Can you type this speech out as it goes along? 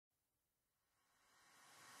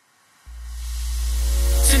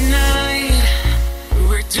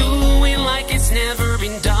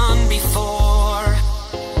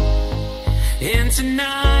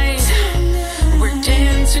tonight. We're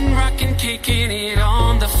dancing, rocking, kicking it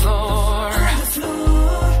on the floor.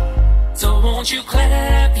 So won't you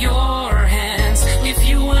clap your hands? If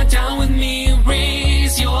you are down with me,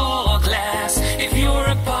 raise your glass. If you're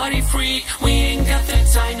a party freak, we ain't got the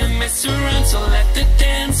time to mess around. So let the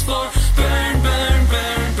dance floor burn, burn,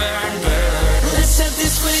 burn, burn, burn. Let's set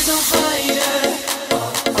this place on fire.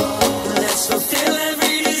 Let's fulfill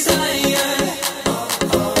every desire.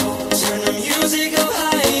 Turn the music up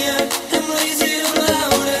higher and blaze it up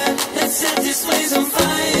louder. Let's set this place on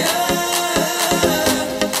fire.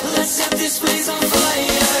 Let's set this place on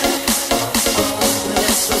fire.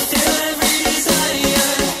 Let's fulfill every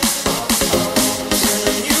desire. Turn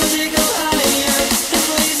the music up higher and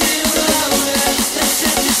blaze it up louder. Let's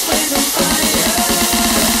set this place on fire.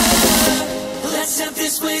 Let's set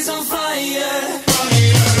this place on fire.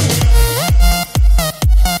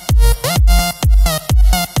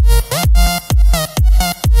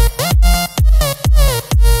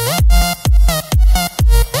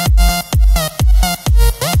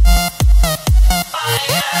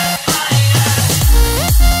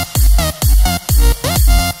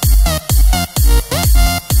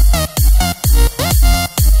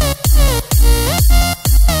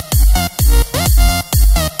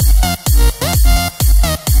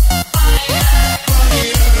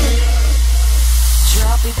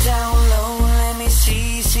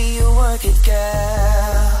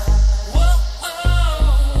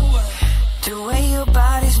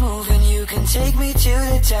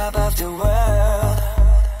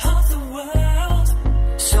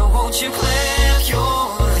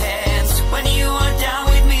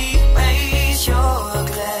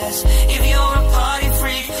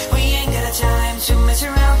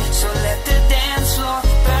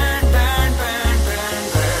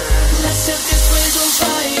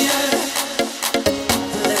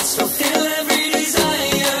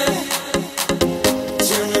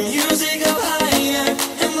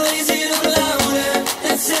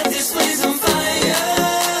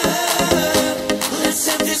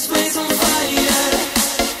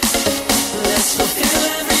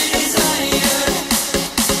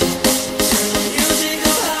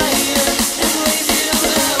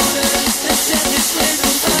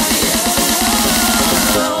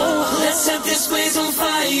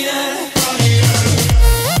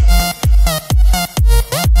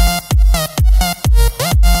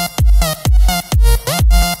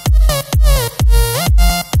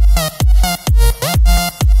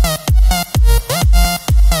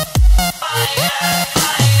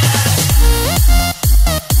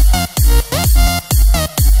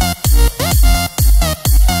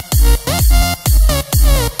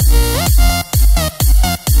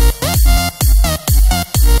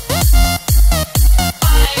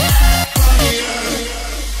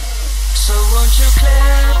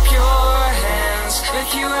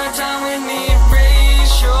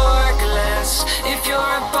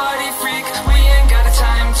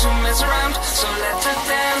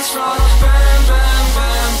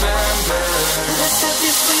 Let's set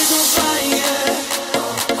this